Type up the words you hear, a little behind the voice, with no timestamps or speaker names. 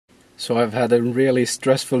So I've had a really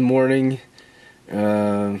stressful morning.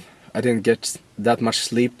 I didn't get that much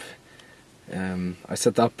sleep. I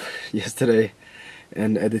sat up yesterday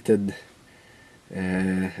and edited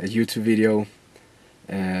a YouTube video,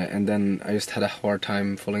 and then I just had a hard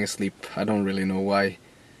time falling asleep. I don't really know why,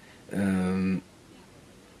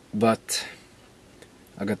 but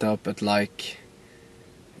I got up at like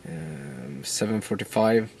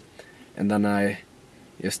 7:45, and then I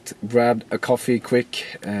just grabbed a coffee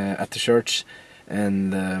quick at the church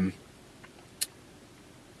and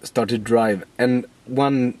started drive. And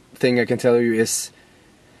one thing I can tell you is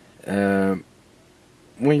when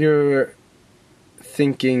you're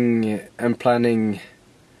thinking and planning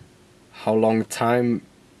how long time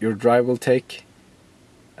your drive will take,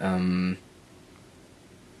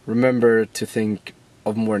 remember to think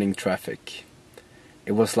of morning traffic.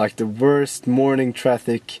 It was like the worst morning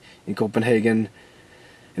traffic in Copenhagen,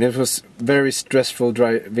 and it was very stressful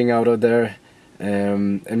driving out of there,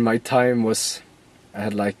 and my time was, I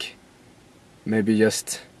had like maybe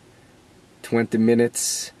just 20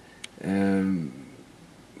 minutes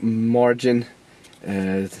margin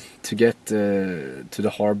to get to the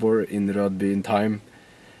harbor in Rödby in time,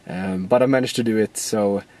 but I managed to do it.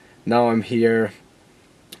 So now I'm here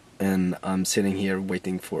and I'm sitting here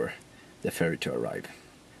waiting for the ferry to arrive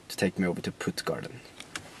to take me over to Puttgarden.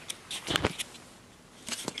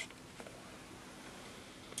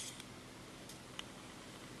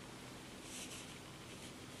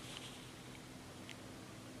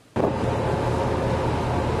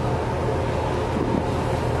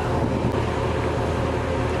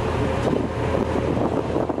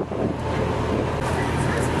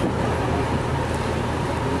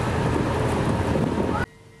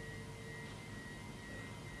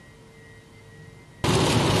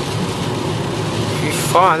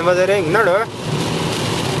 Fan vad det regnar du.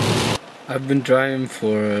 I've been driving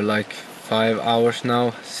for like 5 hours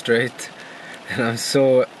now straight, and I'm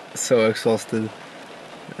so exhausted.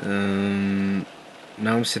 Now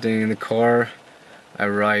I'm sitting in the car. I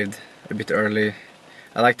arrived a bit early.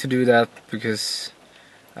 I like to do that because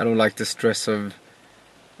I don't like the stress of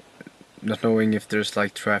not knowing if there's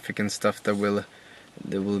like traffic and stuff that will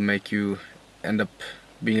make you end up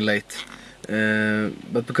being late.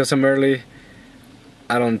 But because I'm early,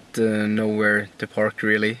 I don't know where to park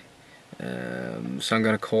really, so I'm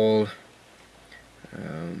gonna call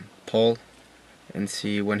Paul and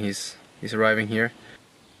see when he's arriving here.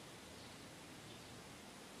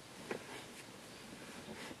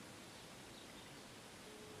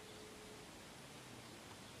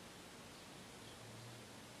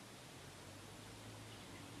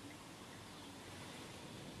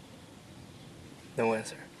 No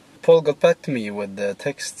answer. Paul got back to me with the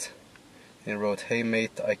text. He wrote, "Hey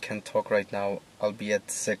mate, I can't talk right now. I'll be at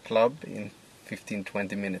the club in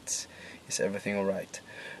 15-20 minutes. Is everything alright?"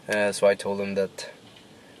 So I told him that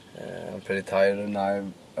I'm pretty tired and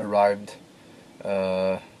I've arrived,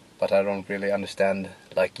 but I don't really understand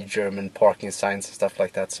like German parking signs and stuff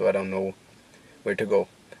like that, so I don't know where to go.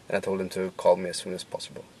 And I told him to call me as soon as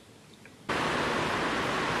possible.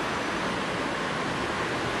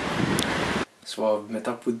 So I've met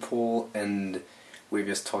up with Paul and we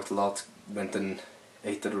just talked a lot, went and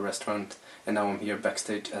ate at a restaurant, and now I'm here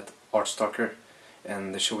backstage at Stalker,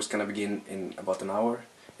 and the show is gonna begin in about an hour,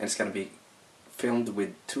 and it's gonna be filmed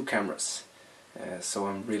with 2 cameras. So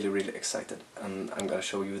I'm really excited, and I'm gonna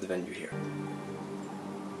show you the venue here.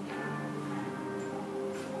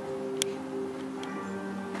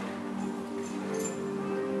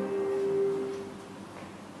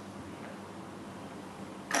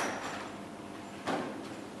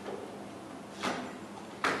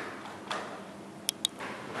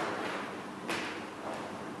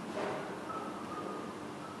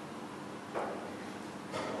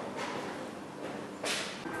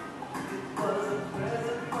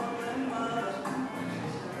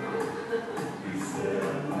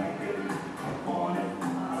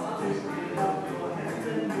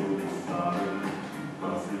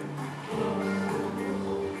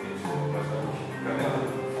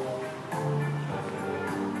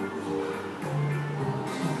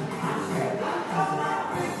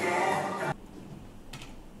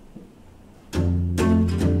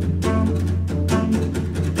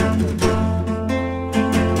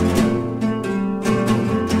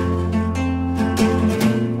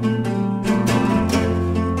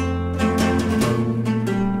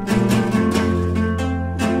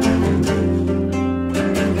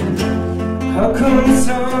 How come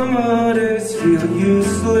some artists feel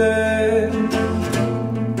useless?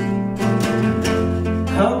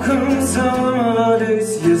 How come some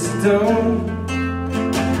artists just don't?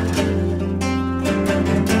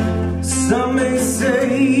 Some may say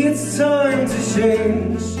it's time to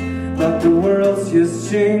change, but the world's just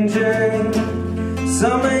changing.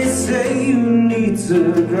 Some may say you need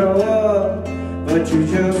to grow up, but you're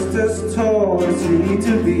just as tall as you need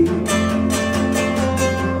to be.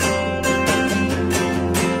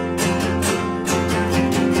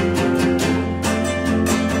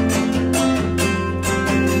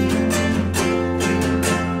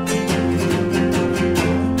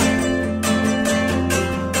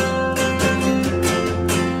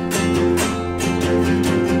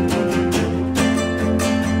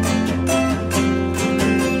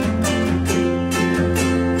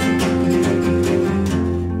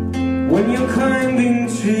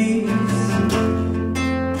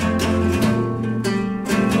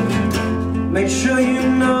 Make sure you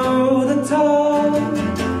know the tall.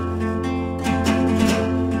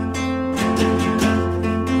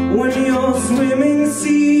 When you're swimming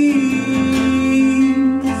seas,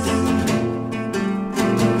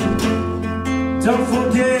 don't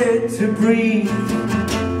forget to breathe.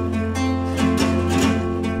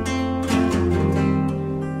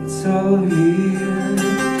 It's all here.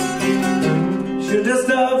 Should have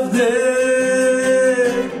stopped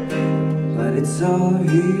there, but it's all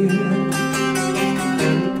here.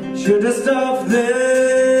 Should have stopped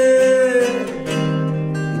there,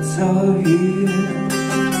 it's all here.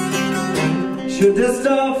 Should have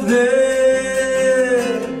stopped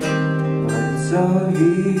there, but it's all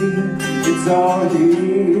here. It's all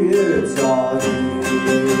here, it's all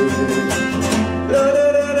here.